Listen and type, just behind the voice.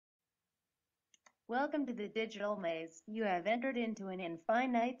Welcome to the digital maze. You have entered into an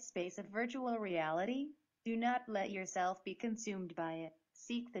infinite space of virtual reality. Do not let yourself be consumed by it.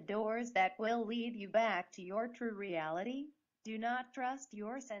 Seek the doors that will lead you back to your true reality. Do not trust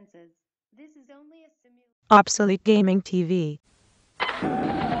your senses. This is only a simulation. Obsolete Gaming TV.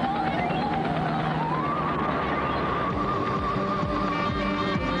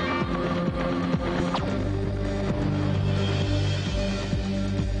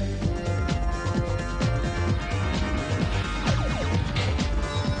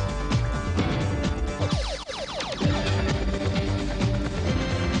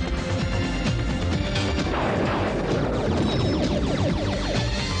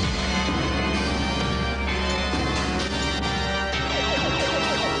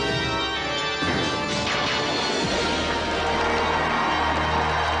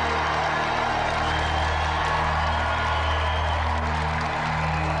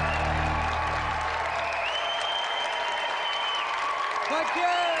 Thank you.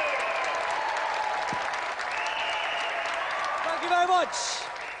 Thank you very much.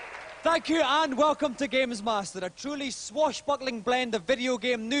 Thank you and welcome to Games Master, a truly swashbuckling blend of video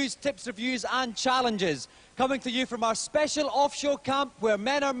game news, tips, reviews and challenges. Coming to you from our special off-show camp where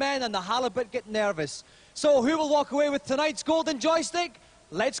men are men and the halibut get nervous. So who will walk away with tonight's golden joystick?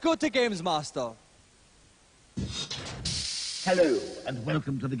 Let's go to Games Master. Hello and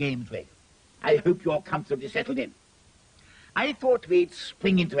welcome to the Games Week. I hope you're comfortably settled in. I thought we'd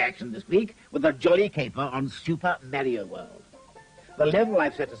spring into action this week with a jolly caper on Super Mario World. The level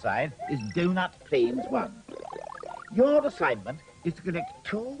I've set aside is Donut Plains 1. Your assignment is to collect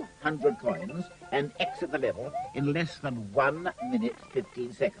 200 coins and exit the level in less than 1 minute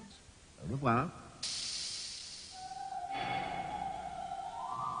 15 seconds. Au revoir.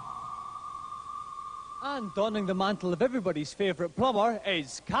 And donning the mantle of everybody's favourite plumber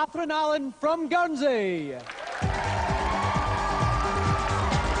is Catherine Allen from Guernsey.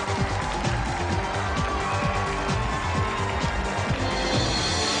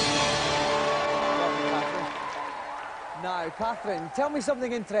 Now, Catherine, tell me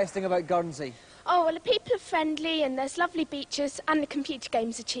something interesting about Guernsey. Oh, well, the people are friendly and there's lovely beaches and the computer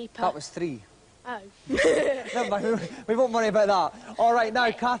games are cheaper. That was 3. Oh. Never mind, we won't worry about that. All right,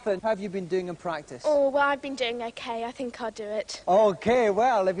 now, Catherine, how have you been doing in practice? Oh, well, I've been doing okay. I think I'll do it. Okay,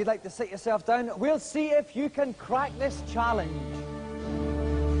 well, if you'd like to sit yourself down, we'll see if you can crack this challenge.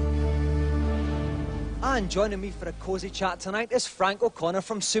 And joining me for a cosy chat tonight is Frank O'Connor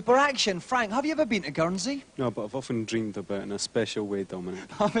from Super Action. Frank, have you ever been to Guernsey? No, but I've often dreamed about it in a special way, Dominic.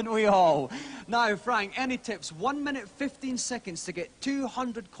 Haven't we all? Now, Frank, any tips? 1 minute, 15 seconds to get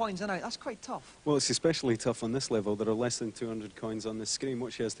 200 coins in out. That's quite tough. Well, it's especially tough on this level. There are less than 200 coins on the screen.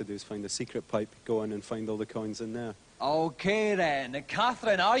 What she has to do is find a secret pipe, go in and find all the coins in there. Okay, then.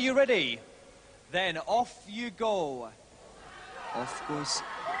 Catherine, are you ready? Then off you go. Off goes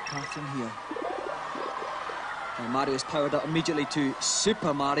Catherine here. Now Mario's powered up immediately to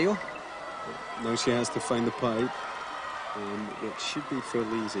Super Mario. Now she has to find the pipe, which should be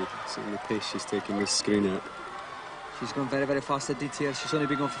fairly easy, seeing the pace she's taking this screen at. She's gone very, very fast indeed here. She's only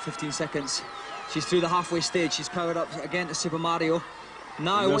been going for 15 seconds. She's through the halfway stage. She's powered up again to Super Mario.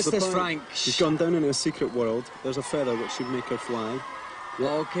 Now, what's this, pipe. Frank? She's gone down into a secret world. There's a feather which should make her fly. Yep.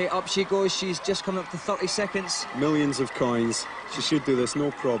 Okay, up she goes. She's just coming up to 30 seconds. Millions of coins. She should do this,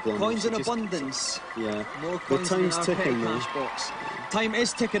 no problem. Coins in abundance. Yeah. More coins the time's in our ticking, petty cash box. Time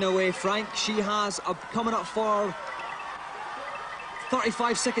is ticking away, Frank. She has coming up for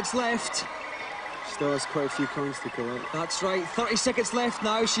 35 seconds left. Still has quite a few coins to collect. That's right. 30 seconds left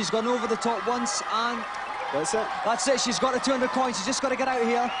now. She's gone over the top once and... That's it? That's it. She's got the 200 coins. She's just got to get out of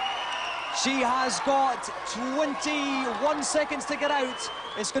here. She has got 21 seconds to get out.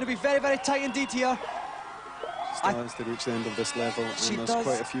 It's going to be very, very tight indeed here. She still has to reach the end of this level, and She there's does.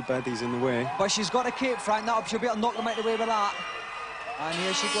 quite a few baddies in the way. But she's got a cape, Frank. Now she'll be able to knock them out of the way with that. And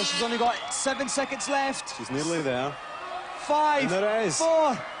here she goes. She's only got 7 seconds left. She's nearly there. 5, And there it is.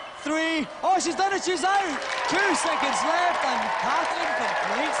 4, 3. Oh, she's done it. She's out. 2 seconds left, and Catherine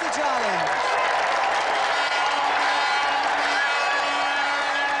completes the challenge.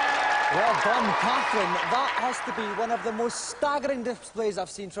 Well done, Catherine. That has to be one of the most staggering displays I've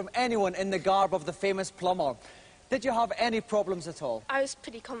seen from anyone in the garb of the famous plumber. Did you have any problems at all? I was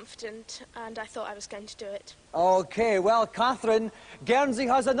pretty confident and I thought I was going to do it. Okay, well, Catherine, Guernsey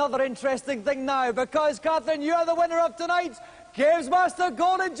has another interesting thing now because, Catherine, you are the winner of tonight's Games Master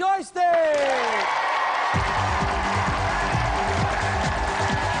Golden Joystick!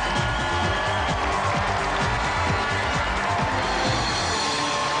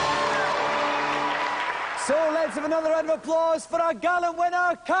 So let's have another round of applause for our gallant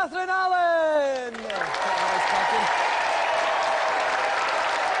winner, Catherine Allen. Nice, Catherine.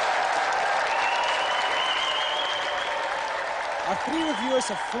 Our three reviewers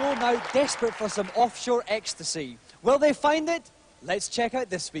have flown out desperate for some offshore ecstasy. Will they find it? Let's check out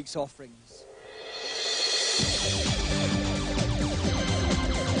this week's offerings.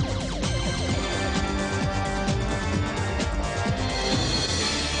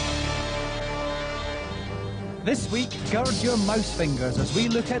 This week, gird your mouse fingers as we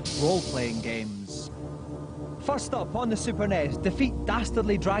look at role-playing games. First up on the Super NES, defeat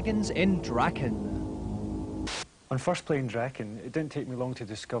dastardly dragons in Draken. On first playing Draken, it didn't take me long to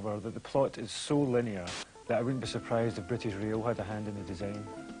discover that the plot is so linear that I wouldn't be surprised if British Rail had a hand in the design.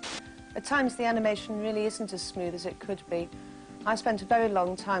 At times the animation really isn't as smooth as it could be. I spent a very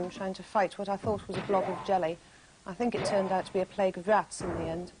long time trying to fight what I thought was a blob of jelly. I think it turned out to be a plague of rats in the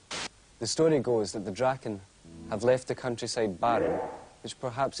end. The story goes that the Draken have left the countryside barren, which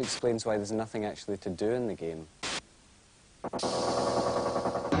perhaps explains why there's nothing actually to do in the game.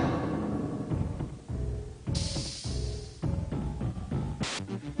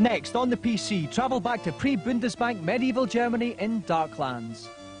 Next, on the PC, travel back to pre-Bundesbank medieval Germany in Darklands.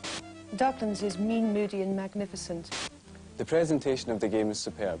 Darklands is mean, moody and magnificent. The presentation of the game is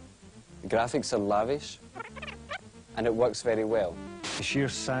superb. The graphics are lavish, and it works very well. The sheer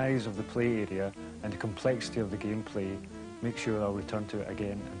size of the play area and the complexity of the gameplay make sure I'll return to it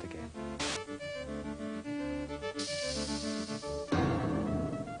again and again.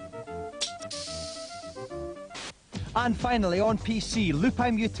 And finally, on PC,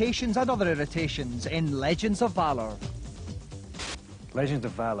 lupine mutations and other irritations in Legends of Valor. Legends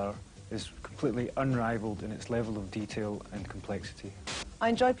of Valor is completely unrivaled in its level of detail and complexity. I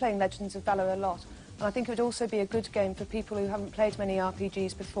enjoy playing Legends of Valor a lot, and I think it would also be a good game for people who haven't played many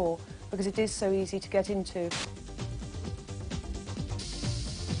RPGs before, because it is so easy to get into.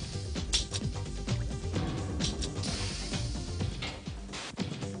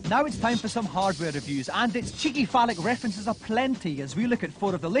 Now it's time for some hardware reviews, and its cheeky phallic references are plenty as we look at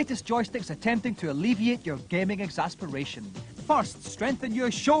 4 of the latest joysticks attempting to alleviate your gaming exasperation. First, strengthen your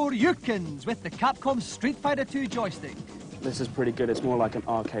Shoryukens with the Capcom Street Fighter II joystick. This is pretty good. It's more like an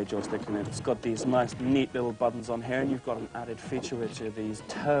arcade joystick, and it's got these nice, neat little buttons on here, and you've got an added feature, which are these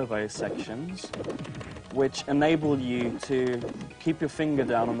turbo sections, which enable you to keep your finger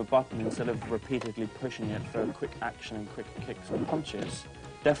down on the button instead of repeatedly pushing it for quick action and quick kicks and punches.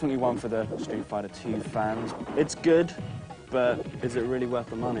 Definitely one for the Street Fighter II fans. It's good, but is it really worth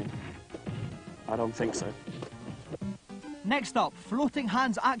the money? I don't think so. Next up, floating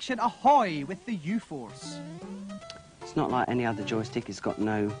hands action ahoy with the U-Force. It's not like any other joystick. It's got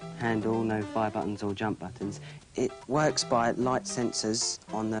no handle, no fire buttons or jump buttons. It works by light sensors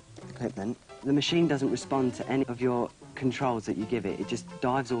on the equipment. The machine doesn't respond to any of your controls that you give it. It just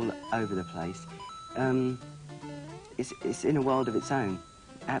dives all over the place. It's in a world of its own.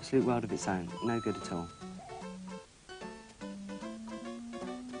 Absolute world of its own. No good at all.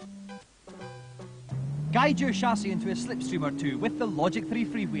 Guide your chassis into a slipstream or two with the Logic 3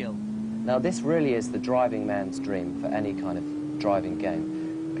 freewheel. Now, this really is the driving man's dream for any kind of driving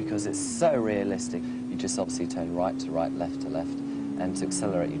game, because it's so realistic. You just obviously turn right to right, left to left, and to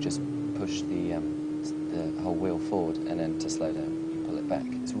accelerate you just push the whole wheel forward, and then to slow down you pull it back.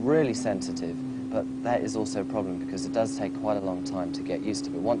 It's really sensitive, but that is also a problem because it does take quite a long time to get used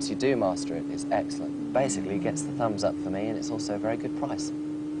to. But once you do master it, it's excellent. Basically, it gets the thumbs up for me, and it's also a very good price.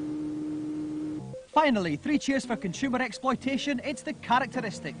 Finally, 3 cheers for consumer exploitation. It's the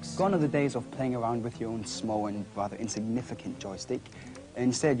characteristics. Gone are the days of playing around with your own small and rather insignificant joystick.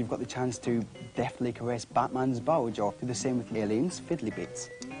 Instead, you've got the chance to deftly caress Batman's bulge, or do the same with Alien's fiddly bits.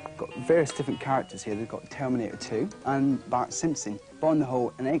 Got various different characters here. They've got Terminator 2 and Bart Simpson. But on the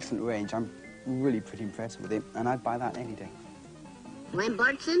whole, an excellent range. I'm really pretty impressed with it, and I'd buy that any day. I'm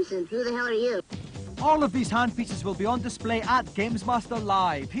Bart Simpson. Who the hell are you? All of these handpieces will be on display at GamesMaster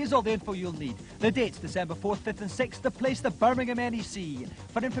Live. Here's all the info you'll need. The dates, December 4th, 5th and 6th. The place, the Birmingham NEC.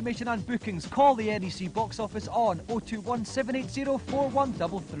 For information and bookings, call the NEC box office on 021 780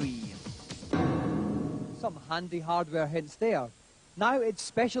 4133. Some handy hardware hints there. Now it's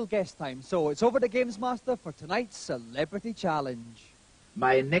special guest time, so it's over to GamesMaster for tonight's Celebrity Challenge.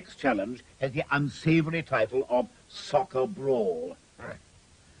 My next challenge has the unsavoury title of Soccer Brawl.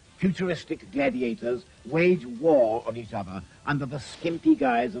 Futuristic gladiators wage war on each other under the skimpy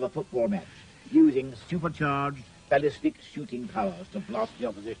guise of a football match, using supercharged ballistic shooting powers to blast the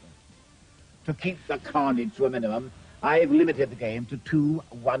opposition. To keep the carnage to a minimum, I've limited the game to 2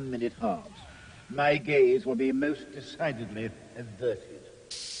 one-minute halves. My gaze will be most decidedly averted.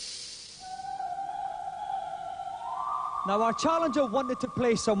 Now, our challenger wanted to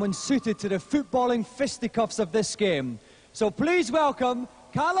play someone suited to the footballing fisticuffs of this game. So please welcome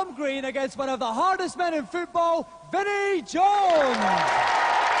Callum Green against one of the hardest men in football, Vinnie Jones.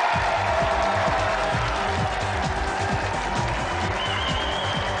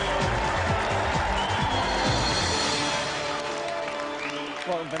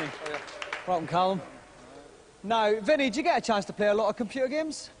 Welcome, Vinnie. Welcome, Callum. Now, Vinnie, do you get a chance to play a lot of computer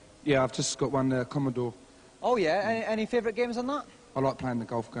games? Yeah, I've just got one Commodore. Oh, yeah? Any favourite games on that? I like playing the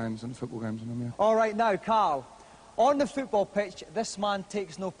golf games and the football games on them, yeah. All right, now, Carl, on the football pitch, this man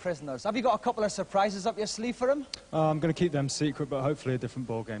takes no prisoners. Have you got a couple of surprises up your sleeve for him? I'm going to keep them secret, but hopefully a different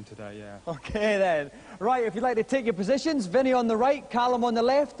ball game today, yeah. OK, then. Right, if you'd like to take your positions, Vinnie on the right, Callum on the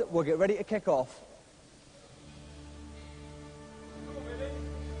left, we'll get ready to kick off.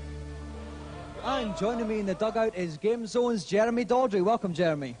 And joining me in the dugout is Game Zone's Jeremy Dawdry. Welcome,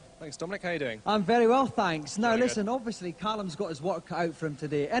 Jeremy. Thanks, Dominic. How are you doing? I'm very well, thanks. Now, Very listen, obviously, Callum's got his work cut out for him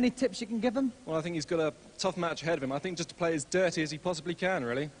today. Any tips you can give him? Well, I think he's got a tough match ahead of him. I think just to play as dirty as he possibly can,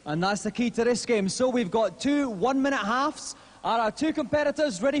 really. And that's the key to this game. So we've got 2 one-minute halves. Are our 2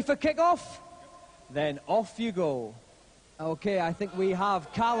 competitors ready for kick-off? Then off you go. OK, I think we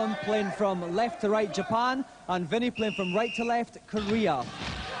have Callum playing from left to right, Japan, and Vinnie playing from right to left, Korea.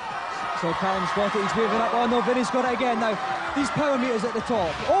 So Callum's got it, he's moving up. Oh no, Vinnie's got it again now. These power meters at the top.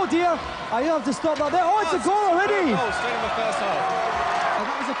 Oh dear, I have to stop that there. Oh, it's a goal already! Oh, straight in the first half. Oh,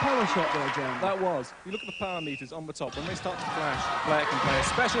 that was a power shot there, Jeremy. That was. You look at the power meters on the top. When they start to flash, the player can play a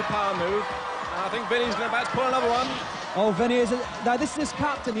special power move. And I think Vinnie's about to pull another one. Oh, Vinnie is... Now, this is his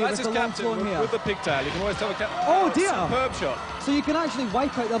captain here. That's his captain with the pigtail. You can always tell the captain. Oh, dear. Superb shot. So you can actually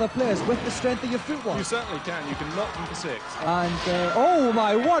wipe out the other players with the strength of your footwork. You certainly can. You can knock them for 6. And, oh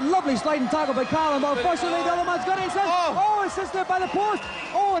my word, lovely sliding tackle by Callum. But unfortunately, the other man's got it. It says, oh, assisted by the post.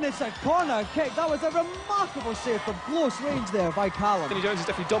 Oh, and it's a corner kick. That was a remarkable save from close range there by Callum. Vinnie Jones is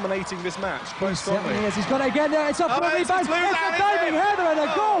definitely dominating this match quite strongly. Certainly is. He's got it again there. It's up for a rebound. It's a diving header and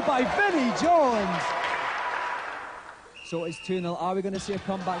a goal by Vinnie Jones. So it's 2-0. Are we going to see a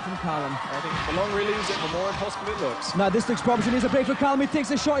comeback from Callum? I think the longer he leaves it, the more impossible it looks. Now this looks promising. Here's a break for Callum. He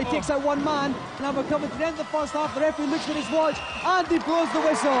takes a shot. He takes out one man. Now we're coming to the end of the first half. The referee looks at his watch and he blows the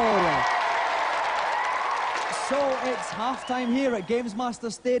whistle. So it's half-time here at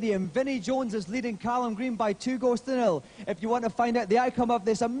Gamesmaster Stadium. Vinnie Jones is leading Callum Green by 2-0. If you want to find out the outcome of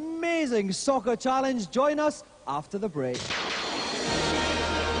this amazing soccer challenge, join us after the break.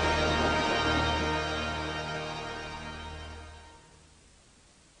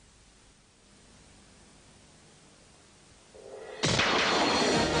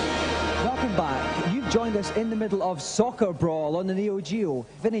 Joined us in the middle of Soccer Brawl on the Neo Geo.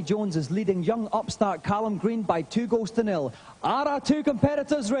 Vinnie Jones is leading young upstart Callum Green by 2-0. Are our 2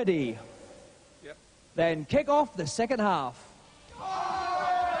 competitors ready? Yep. Then kick off the second half.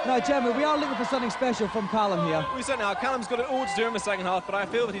 Now, Jeremy, we are looking for something special from Callum here. We certainly are. Callum's got it all to do in the second half, but I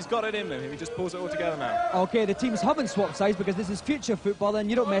feel that he's got it in him. He just pulls it all together now. OK, the teams haven't swapped sides because this is future football and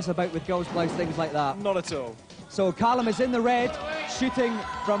you don't mess about with girls' blouse, things like that. Not at all. So Callum is in the red, shooting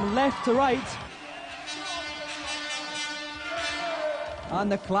from left to right. And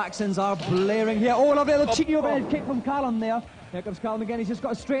the klaxons are blaring here. Oh, lovely little cheeky overhead kick from Callum there. Here comes Callum again. He's just got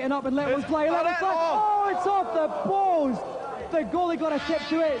to straighten up and let one fly. Let one fly. Oh, it's off the post. The goalie got a tip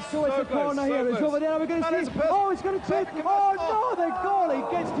to it, so it's a corner here. It's over there. Are we going to see? Oh, it's going to take. Oh, no, the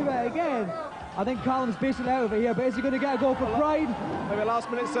goalie gets to it again. I think Callum's basically out of it here, but is he going to get a goal for pride? Maybe a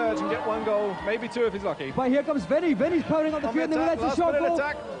last-minute surge and get 1 goal, maybe 2 if he's lucky. But here comes Vinnie. Vinnie's powering up the field and he lets a shot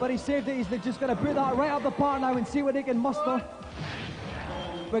go. But he saved it. He's just going to put that right up the park now and see what he can muster.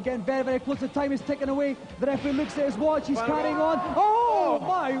 We're getting very, very close. The time is ticking away. The referee looks at his watch. He's carrying on. Oh,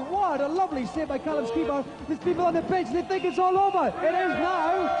 my word. A lovely save by Callum's keeper. There's people on the pitch. They think it's all over. It is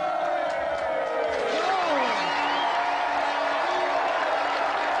now.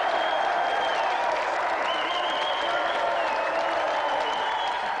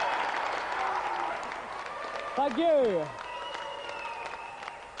 Thank you.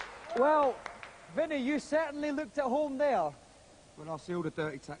 Well, Vinnie, you certainly looked at home there. Well, I see all the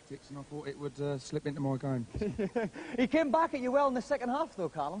dirty tactics and I thought it would slip into my game. He came back at you well in the second half, though,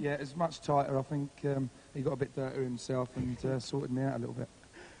 Callum. Yeah, it's much tighter. I think he got a bit dirtier himself and sorted me out a little bit.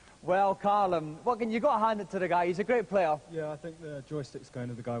 Well, Callum, you got to hand it to the guy. He's a great player. Yeah, I think the joystick's going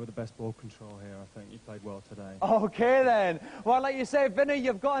to the guy with the best ball control here. I think he played well today. OK, then. Well, like you say, Vinnie,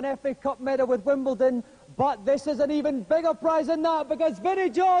 you've got an FA Cup medal with Wimbledon, but this is an even bigger prize than that because Vinnie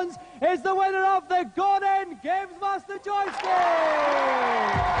Jones is the winner of the Golden Gamesmaster Joystick!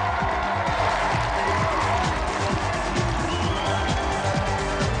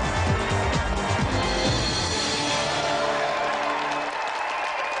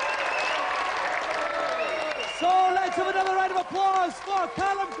 Let's have another round of applause for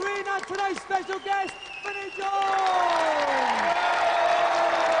Callum Green and tonight's special guest, Vinnie Jones!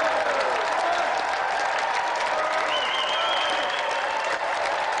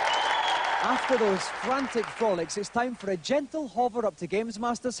 After those frantic frolics, it's time for a gentle hover up to Games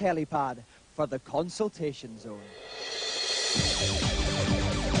Master's helipad for the consultation zone.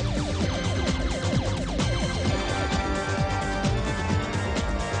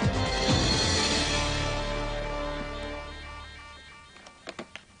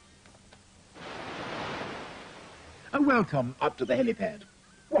 Welcome up to the helipad.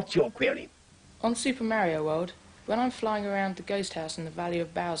 What's your query? On Super Mario World, when I'm flying around the ghost house in the Valley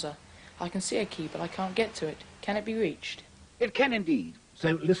of Bowser, I can see a key, but I can't get to it. Can it be reached? It can indeed,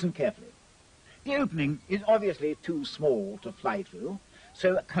 so listen carefully. The opening is obviously too small to fly through,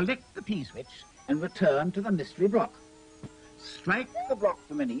 so collect the P-switch and return to the mystery block. Strike the block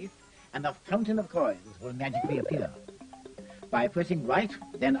from beneath, and a fountain of coins will magically appear. By pressing right,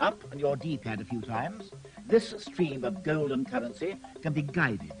 then up on your D-pad a few times, this stream of golden currency can be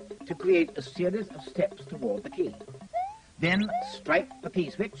guided to create a series of steps toward the key. Then strike the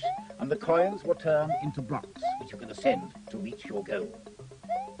P-switch, and the coins will turn into blocks, which you can ascend to reach your goal.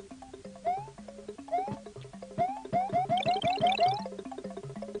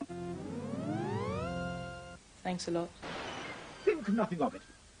 Thanks a lot. Think nothing of it.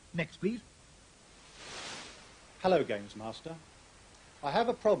 Next, please. Hello, Games Master. I have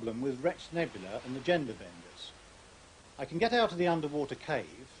a problem with Rex Nebula and the gender benders. I can get out of the underwater cave,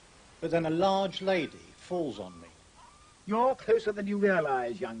 but then a large lady falls on me. You're closer than you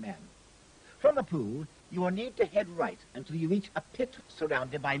realize, young man. From the pool, you will need to head right until you reach a pit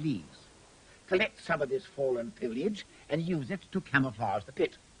surrounded by leaves. Collect some of this fallen foliage and use it to camouflage the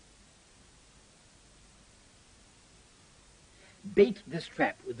pit. Bait this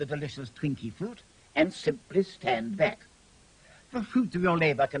trap with the delicious Twinkie fruit and simply stand back. The fruit of your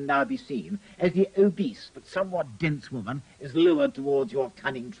labour can now be seen as the obese but somewhat dense woman is lured towards your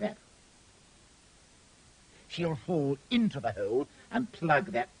cunning trap. She'll fall into the hole and plug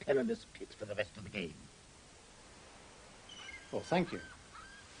that perilous pit for the rest of the game. Well, thank you.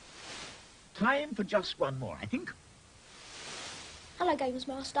 Time for just one more, I think. Hello, Games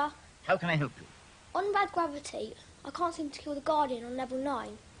Master. How can I help you? On Bad Gravity, I can't seem to kill the Guardian on level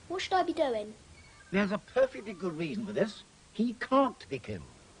 9. What should I be doing? There's a perfectly good reason for this. He can't be killed.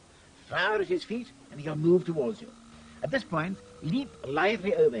 Fire at his feet and he'll move towards you. At this point, leap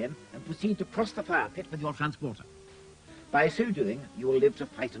lively over him and proceed to cross the fire pit with your transporter. By so doing, you will live to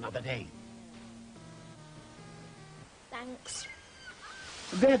fight another day. Thanks.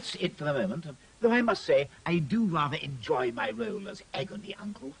 That's it for the moment, though I must say I do rather enjoy my role as agony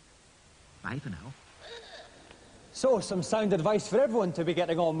uncle. Bye for now. So, some sound advice for everyone to be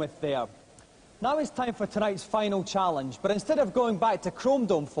getting on with there. Now it's time for tonight's final challenge, but instead of going back to Chrome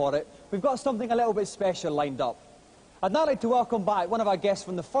Dome for it, we've got something a little bit special lined up. I'd now like to welcome back one of our guests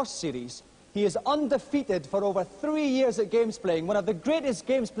from the first series. He is undefeated for over 3 years at games playing, one of the greatest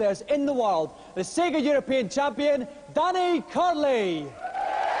games players in the world, the Sega European champion, Danny Curley.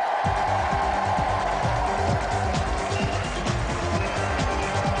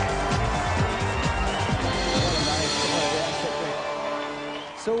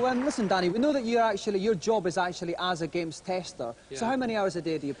 So, listen, Danny, we know that your job is actually as a games tester. Yeah. So how many hours a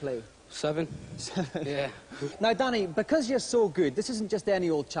day do you play? 7. Yeah. Now, Danny, because you're so good, this isn't just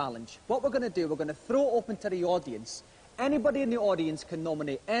any old challenge. What we're going to do, we're going to throw it open to the audience. Anybody in the audience can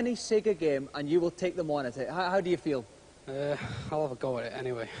nominate any Sega game, and you will take them on at it. How do you feel? I'll have a go at it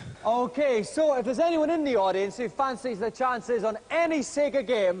anyway. OK, so if there's anyone in the audience who fancies the chances on any Sega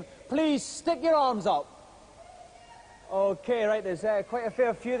game, please stick your arms up. OK, right, there's quite a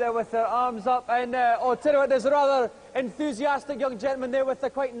fair few there with their arms up. And, oh, tell you what, there's a rather enthusiastic young gentleman there with a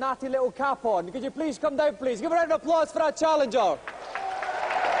quite natty little cap on. Could you please come down, please? Give a round of applause for our challenger.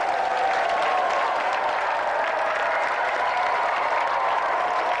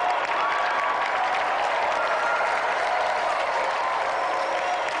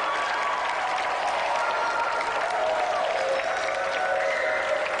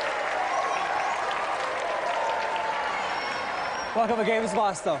 Welcome to Games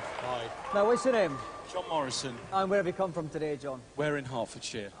Master. Hi. Now, what's your name? John Morrison. And where have you come from today, John? We're in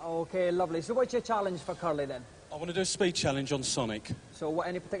Hertfordshire. OK, lovely. So what's your challenge for Curly, then? I want to do a speed challenge on Sonic. So what,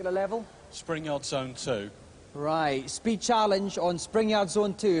 any particular level? Spring Yard Zone 2. Right. Speed challenge on Spring Yard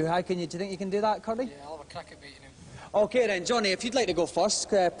Zone 2. Do you think you can do that, Curly? Yeah, I'll have a crack at beating him. OK, then, Johnny, if you'd like to go first,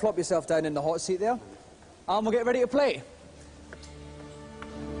 plop yourself down in the hot seat there. And we'll get ready to play.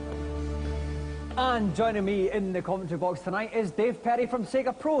 And joining me in the commentary box tonight is Dave Perry from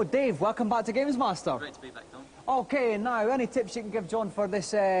Sega Pro. Dave, welcome back to Games Master. Great to be back, Tom. OK, now, any tips you can give John for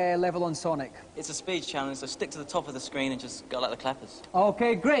this level on Sonic? It's a speed challenge, so stick to the top of the screen and just go like the clappers.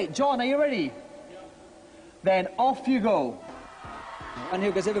 OK, great. John, are you ready? Yeah. Then off you go. And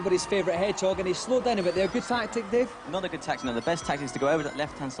here goes everybody's favourite hedgehog, and he's slowed down a bit there. Good tactic, Dave? Not a good tactic, no. The best tactic is to go over that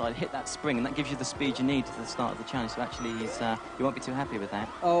left-hand side, hit that spring, and that gives you the speed you need to the start of the challenge. So actually, you won't be too happy with that.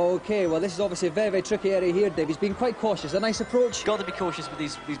 OK, well, this is obviously a very, very tricky area here, Dave. He's been quite cautious. A nice approach. You've got to be cautious with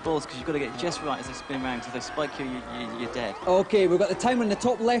these balls, because you've got to get it just right as they spin around, because if they spike you, you're dead. OK, we've got the timer in the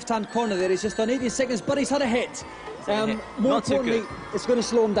top left-hand corner there. He's just on 18 seconds, but he's had a hit. More importantly, it's going to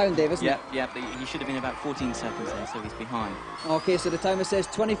slow him down, Dave, isn't it? Yeah, he should have been about 14 seconds there, so he's behind. OK, so the timer says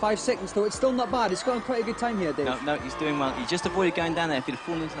 25 seconds, though it's still not bad. He's got on quite a good time here, Dave. No, he's doing well. He just avoided going down there. If he'd have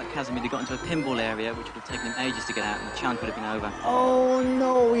fallen into that chasm, he'd have got into a pinball area, which would have taken him ages to get out, and the challenge would have been over. Oh,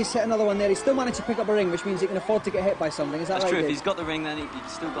 no, he's hit another one there. He's still managed to pick up a ring, which means he can afford to get hit by something. Is that right, That's true. Dave? If he's got the ring, then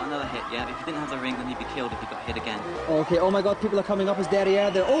he's still got another hit, yeah? If he didn't have the ring, then he'd be killed if he got hit again. OK, oh my God, people are coming up his derriere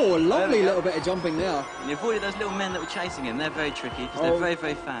there. Oh, lovely little bit of jumping there. And he avoided those little men that were chasing him. They're very tricky, because they're very,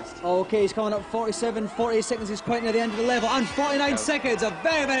 very fast. OK, he's coming up 47, 48 seconds. He's quite near the end of the level. And 49 seconds. A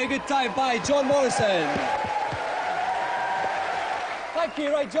very, very good time by John Morrison. Thank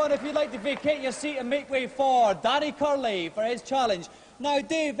you. Right, John, if you'd like to vacate your seat and make way for Danny Curley for his challenge. Now,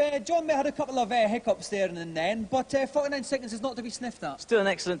 Dave, John may have had a couple of hiccups there and then, but 49 seconds is not to be sniffed at. Still an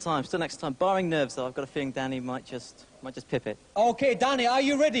excellent time, Barring nerves, though, I've got a feeling Danny might just pip it. OK, Danny, are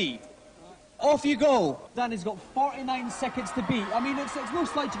you ready? Off you go. Danny's got 49 seconds to beat. I mean, it's no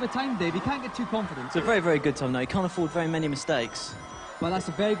slouch of a time, Dave. You can't get too confident. It's a very, very good time, though. He can't afford very many mistakes. Well, that's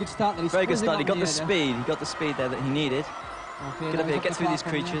a very good start. Very good start. He got the speed. He got the speed there that he needed. Okay, get up here, get through these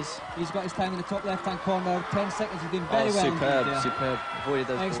creatures. He's got his time in the top left-hand corner. 10 seconds. He's doing very well. Superb. Avoided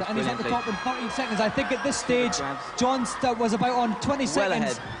those balls. And he's at the top in 13 seconds. I think at this stage, John was about on 20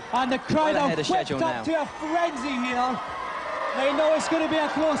 seconds. And the crowd are whipped up to a frenzy here. They know it's going to be a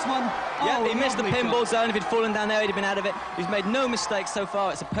close one. Yeah, he missed the pinball zone. If he'd fallen down there, he'd have been out of it. He's made no mistakes so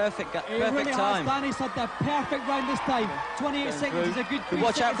far. It's a perfect time. Danny's had the perfect round this time. 28 seconds is a good.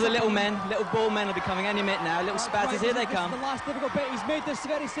 Watch out for the little men. Little ball men will be coming any minute now. Little spazzes, here they come. This is the last difficult bit. He's made this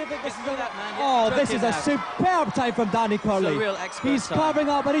very simple. This is a superb time from Danny Curley. Real expert. He's carving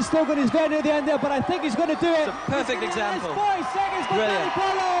up, but he's still got his very near the end there. But I think he's going to do it. It's a perfect example. 40 seconds for Danny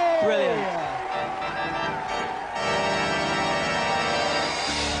Curley. Brilliant.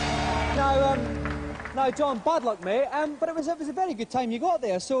 Now, John, bad luck, mate, but it was a very good time you got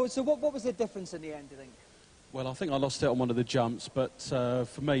there. So what was the difference in the end, do you think? Well, I think I lost it on one of the jumps, but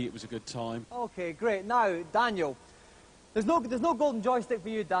for me, it was a good time. OK, great. Now, Daniel, there's no golden joystick for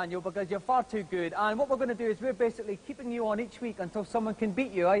you, Daniel, because you're far too good. And what we're going to do is we're basically keeping you on each week until someone can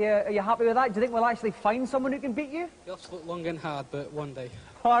beat you. Are you happy with that? Do you think we'll actually find someone who can beat you? You'll have to look long and hard, but one day.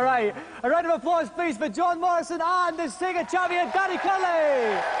 All right. A round of applause, please, for John Morrison and the Sega champion, Danny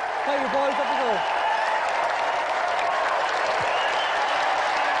Curley. Thank you, boys. Up we go.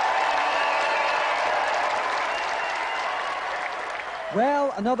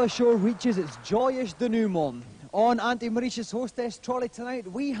 Well, another show reaches its joyous denouement. On Auntie Mauritius Hostess Trolley tonight,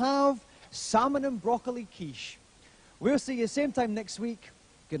 we have salmon and broccoli quiche. We'll see you same time next week.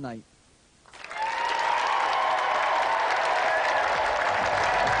 Good night.